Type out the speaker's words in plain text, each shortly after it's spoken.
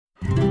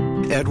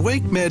At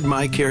WakeMed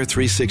MyCare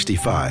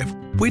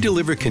 365, we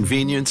deliver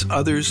convenience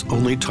others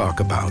only talk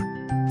about.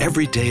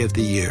 Every day of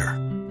the year.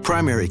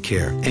 Primary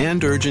care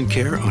and urgent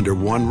care under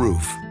one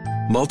roof.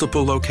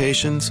 Multiple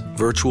locations,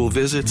 virtual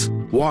visits,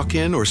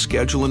 walk-in or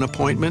schedule an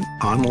appointment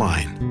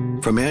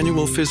online. From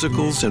annual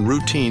physicals and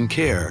routine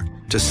care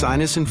to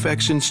sinus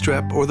infection,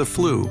 strep, or the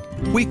flu,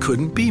 we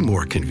couldn't be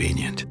more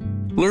convenient.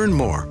 Learn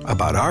more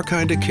about our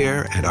kind of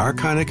care and our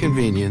kind of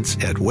convenience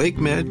at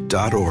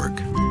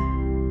wakemed.org.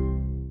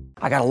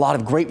 I got a lot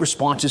of great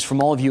responses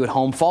from all of you at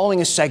home following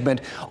a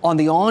segment on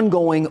the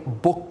ongoing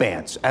book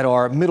bans at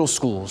our middle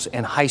schools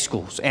and high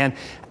schools. And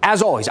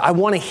as always, I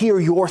want to hear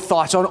your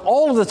thoughts on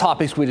all of the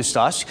topics we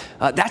discuss.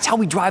 That's how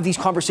we drive these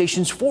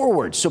conversations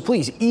forward. So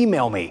please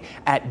email me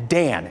at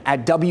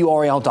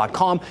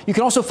dan@WRAL.com. You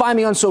can also find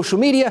me on social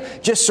media.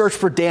 Just search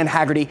for Dan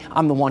Haggerty.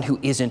 I'm the one who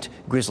isn't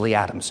Grizzly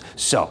Adams.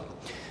 So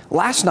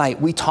last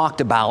night, we talked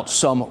about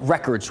some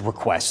records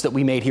requests that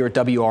we made here at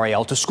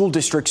WRAL to school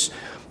districts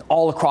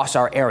all across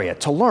our area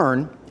to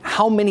learn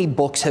how many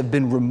books have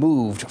been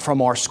removed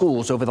from our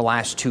schools over the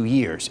last 2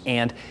 years.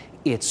 And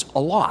it's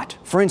a lot.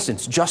 For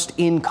instance, just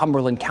in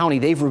Cumberland County,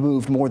 they've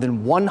removed more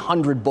than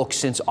 100 books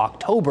since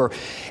October.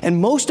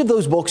 And most of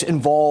those books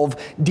involve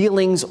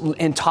dealings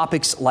and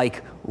topics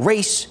like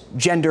race,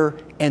 gender,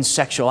 and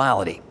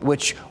sexuality,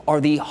 which are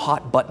the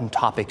hot button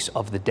topics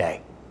of the day.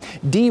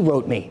 Dee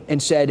wrote me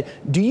and said,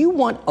 "Do you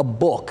want a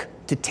book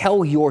to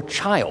tell your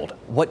child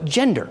what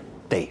gender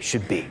they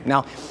should be?"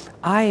 Now,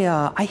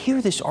 I hear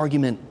this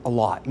argument a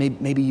lot.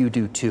 Maybe you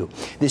do too.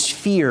 This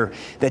fear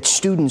that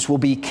students will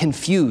be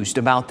confused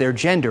about their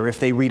gender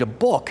if they read a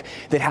book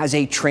that has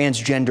a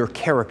transgender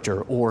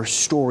character or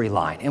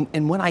storyline.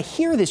 And when I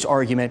hear this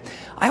argument,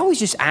 I always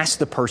just ask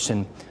the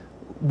person,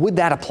 would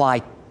that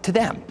apply to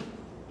them?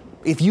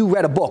 If you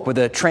read a book with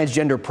a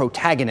transgender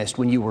protagonist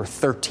when you were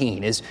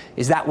 13, is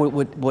that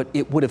what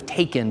it would have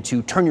taken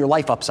to turn your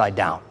life upside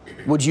down?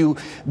 Would you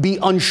be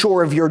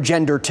unsure of your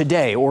gender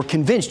today or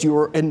convinced you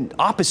were an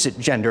opposite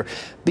gender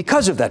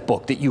because of that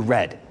book that you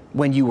read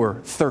when you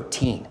were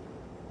 13?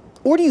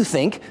 Or do you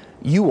think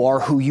you are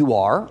who you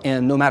are,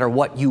 and no matter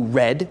what you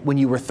read when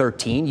you were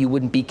 13, you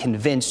wouldn't be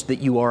convinced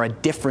that you are a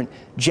different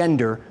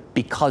gender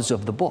because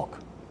of the book?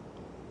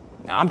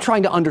 I'm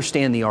trying to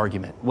understand the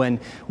argument when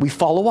we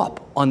follow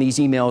up on these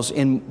emails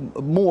in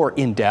more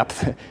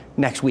in-depth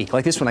next week,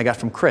 like this one I got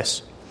from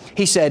Chris.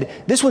 He said,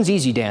 "This one's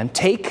easy, Dan.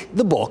 Take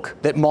the book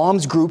that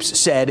mom's groups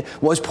said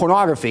was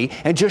pornography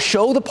and just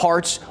show the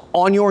parts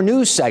on your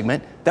news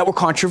segment that were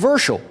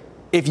controversial.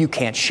 If you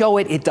can't show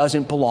it, it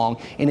doesn't belong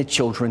in a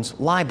children's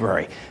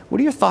library."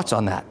 What are your thoughts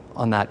on that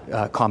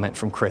comment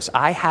from Chris?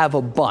 I have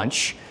a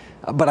bunch,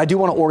 but I do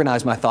want to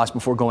organize my thoughts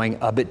before going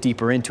a bit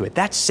deeper into it.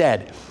 That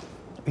said,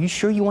 are you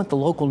sure you want the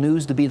local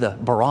news to be the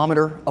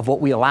barometer of what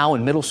we allow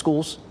in middle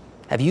schools?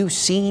 Have you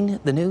seen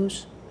the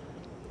news?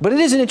 But it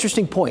is an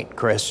interesting point,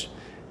 Chris.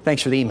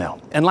 Thanks for the email.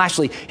 And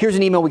lastly, here's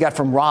an email we got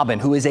from Robin,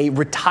 who is a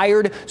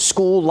retired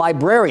school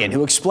librarian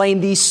who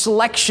explained the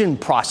selection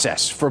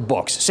process for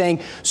books, saying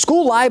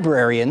school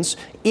librarians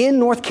in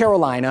North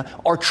Carolina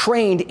are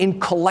trained in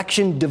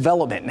collection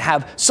development and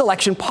have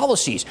selection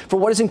policies for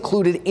what is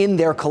included in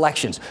their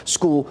collections.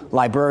 School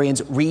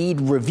librarians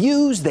read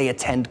reviews, they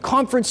attend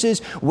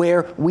conferences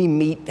where we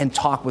meet and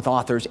talk with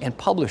authors and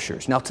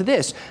publishers. Now, to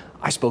this,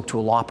 I spoke to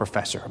a law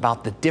professor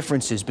about the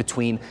differences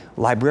between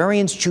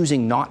librarians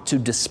choosing not to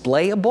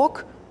display a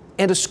book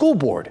and a school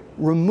board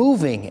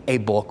removing a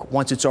book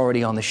once it's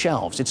already on the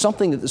shelves. It's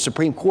something that the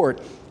Supreme Court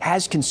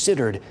has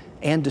considered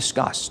and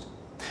discussed.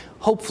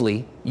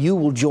 Hopefully, you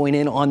will join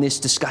in on this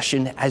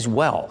discussion as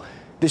well.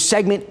 This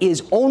segment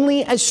is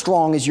only as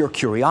strong as your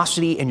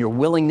curiosity and your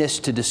willingness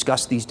to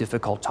discuss these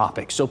difficult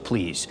topics. So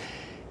please,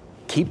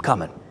 keep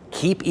coming.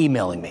 Keep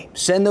emailing me.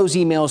 Send those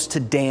emails to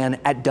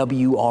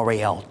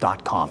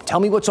dan@WRAL.com. Tell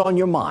me what's on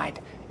your mind,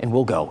 and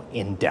we'll go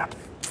in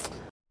depth.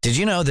 Did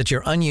you know that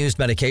your unused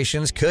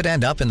medications could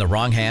end up in the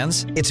wrong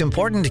hands? It's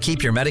important to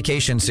keep your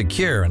medication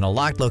secure in a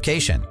locked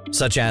location,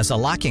 such as a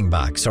locking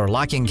box or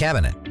locking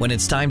cabinet. When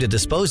it's time to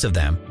dispose of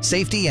them,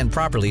 safety and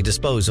properly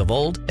dispose of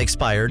old,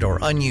 expired, or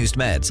unused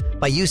meds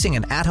by using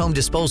an at-home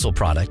disposal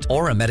product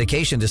or a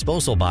medication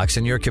disposal box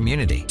in your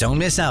community. Don't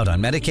miss out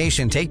on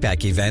medication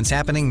take-back events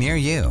happening near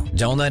you.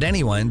 Don't let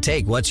anyone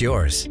take what's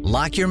yours.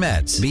 Lock your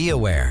meds. Be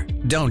aware.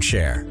 Don't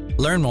share.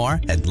 Learn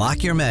more at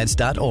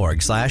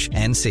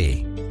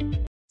lockyourmeds.org/NC.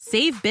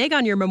 Save big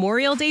on your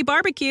Memorial Day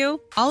barbecue,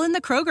 all in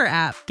the Kroger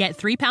app. Get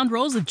 3-pound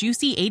rolls of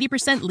juicy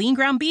 80% lean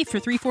ground beef for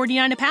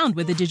 $3.49 a pound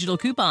with a digital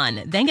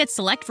coupon. Then get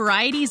select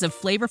varieties of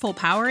flavorful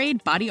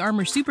Powerade, Body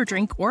Armor Super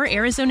Drink, or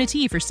Arizona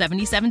tea for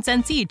 77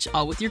 cents each,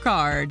 all with your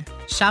card.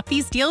 Shop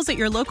these deals at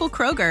your local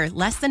Kroger,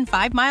 less than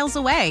 5 miles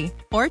away.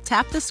 Or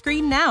tap the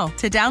screen now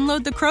to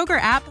download the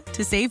Kroger app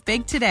to save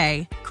big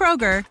today.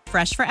 Kroger,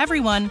 fresh for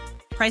everyone.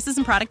 Prices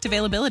and product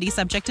availability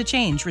subject to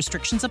change.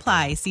 Restrictions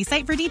apply. See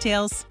site for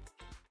details.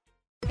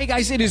 Hey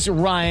guys, it is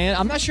Ryan.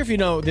 I'm not sure if you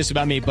know this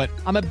about me, but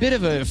I'm a bit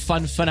of a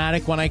fun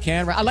fanatic when I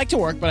can. I like to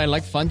work, but I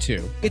like fun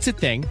too. It's a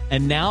thing.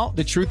 And now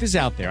the truth is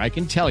out there. I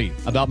can tell you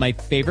about my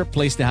favorite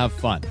place to have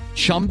fun.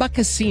 Chumba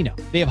Casino.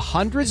 They have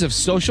hundreds of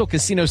social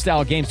casino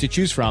style games to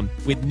choose from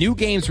with new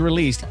games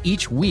released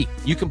each week.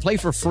 You can play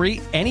for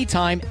free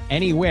anytime,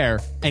 anywhere.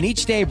 And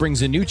each day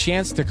brings a new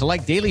chance to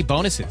collect daily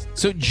bonuses.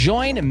 So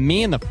join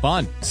me in the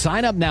fun.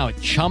 Sign up now at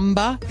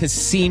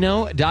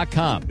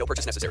ChumbaCasino.com. No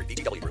purchase necessary.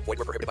 VGW Group. Void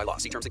where prohibited by law.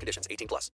 See terms and conditions. 18+.